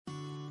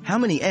How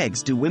many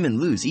eggs do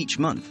women lose each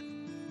month?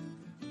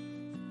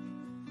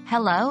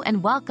 Hello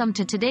and welcome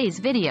to today's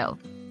video.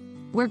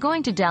 We're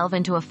going to delve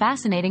into a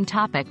fascinating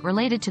topic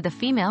related to the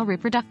female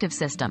reproductive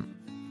system.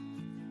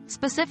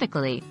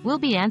 Specifically, we'll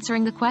be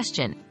answering the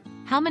question,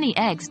 how many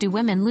eggs do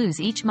women lose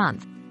each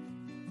month?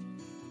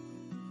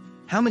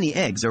 How many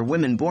eggs are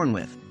women born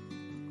with?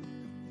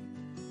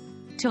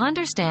 To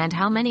understand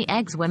how many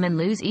eggs women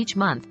lose each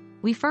month,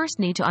 we first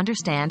need to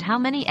understand how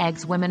many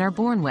eggs women are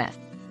born with.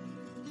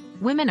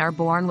 Women are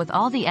born with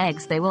all the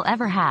eggs they will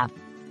ever have.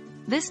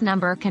 This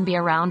number can be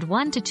around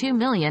 1 to 2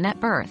 million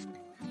at birth.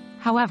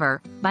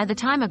 However, by the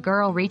time a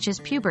girl reaches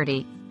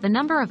puberty, the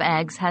number of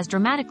eggs has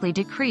dramatically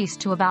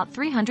decreased to about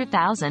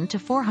 300,000 to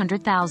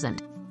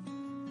 400,000.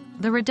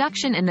 The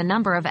reduction in the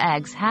number of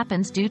eggs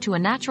happens due to a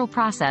natural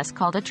process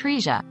called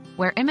atresia,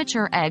 where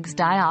immature eggs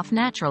die off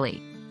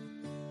naturally.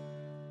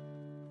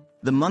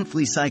 The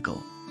monthly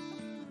cycle.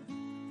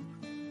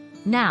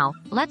 Now,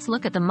 let's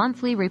look at the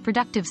monthly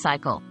reproductive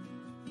cycle.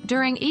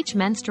 During each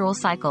menstrual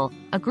cycle,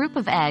 a group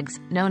of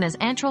eggs, known as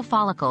antral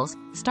follicles,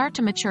 start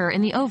to mature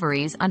in the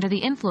ovaries under the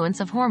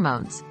influence of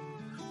hormones.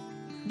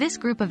 This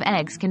group of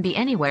eggs can be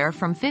anywhere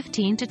from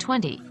 15 to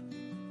 20.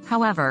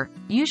 However,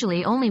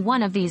 usually only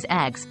one of these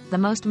eggs, the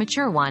most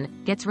mature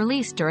one, gets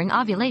released during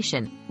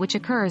ovulation, which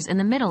occurs in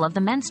the middle of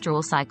the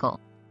menstrual cycle.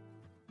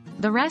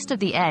 The rest of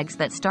the eggs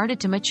that started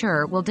to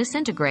mature will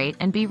disintegrate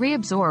and be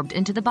reabsorbed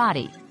into the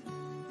body.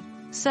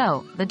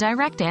 So, the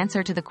direct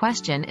answer to the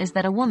question is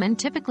that a woman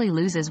typically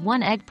loses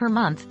 1 egg per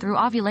month through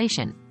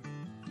ovulation.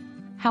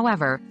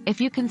 However, if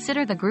you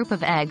consider the group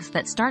of eggs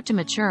that start to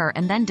mature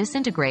and then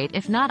disintegrate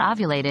if not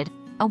ovulated,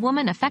 a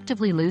woman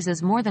effectively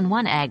loses more than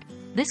 1 egg.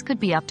 This could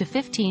be up to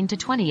 15 to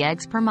 20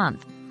 eggs per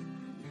month.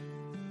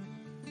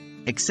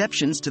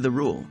 Exceptions to the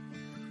rule.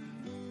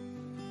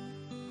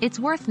 It's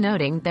worth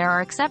noting there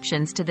are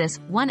exceptions to this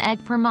 1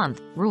 egg per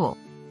month rule.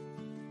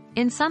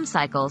 In some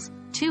cycles,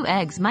 2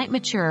 eggs might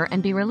mature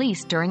and be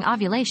released during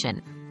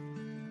ovulation.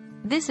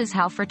 This is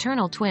how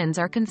fraternal twins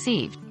are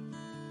conceived.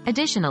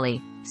 Additionally,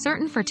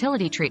 certain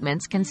fertility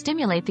treatments can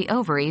stimulate the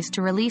ovaries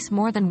to release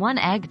more than 1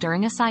 egg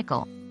during a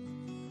cycle.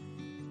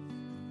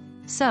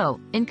 So,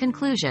 in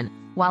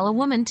conclusion, while a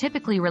woman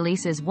typically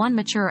releases 1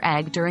 mature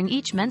egg during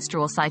each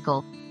menstrual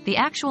cycle, the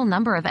actual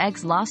number of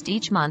eggs lost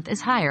each month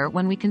is higher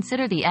when we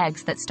consider the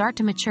eggs that start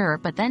to mature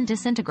but then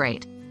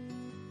disintegrate.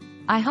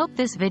 I hope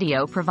this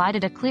video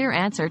provided a clear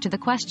answer to the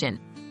question,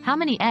 how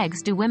many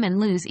eggs do women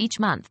lose each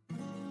month?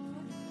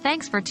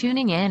 Thanks for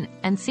tuning in,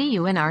 and see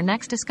you in our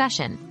next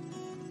discussion.